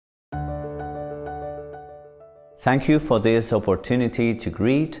Thank you for this opportunity to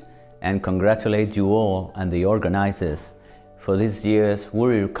greet and congratulate you all and the organizers for this year's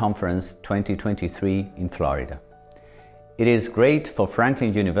WURI Conference 2023 in Florida. It is great for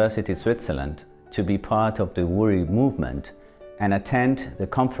Franklin University, Switzerland to be part of the WURI movement and attend the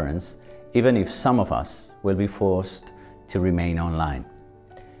conference, even if some of us will be forced to remain online.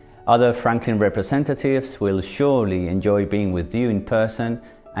 Other Franklin representatives will surely enjoy being with you in person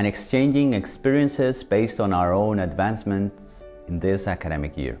and exchanging experiences based on our own advancements in this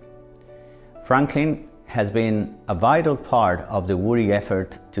academic year. Franklin has been a vital part of the WURI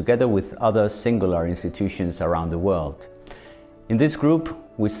effort together with other singular institutions around the world. In this group,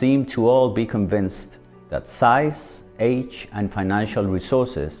 we seem to all be convinced that size, age, and financial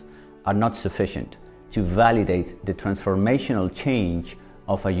resources are not sufficient to validate the transformational change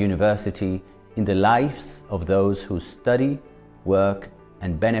of a university in the lives of those who study, work,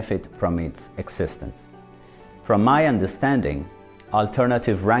 and benefit from its existence. From my understanding,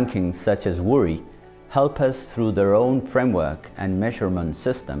 alternative rankings such as WURI help us through their own framework and measurement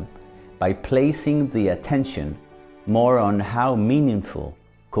system by placing the attention more on how meaningful,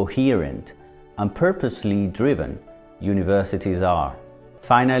 coherent, and purposely driven universities are.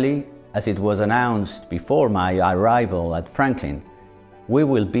 Finally, as it was announced before my arrival at Franklin, we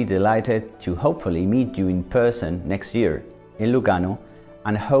will be delighted to hopefully meet you in person next year in Lugano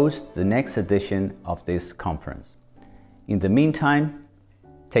and host the next edition of this conference. In the meantime,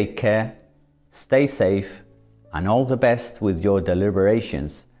 take care, stay safe, and all the best with your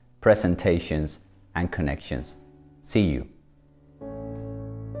deliberations, presentations, and connections. See you.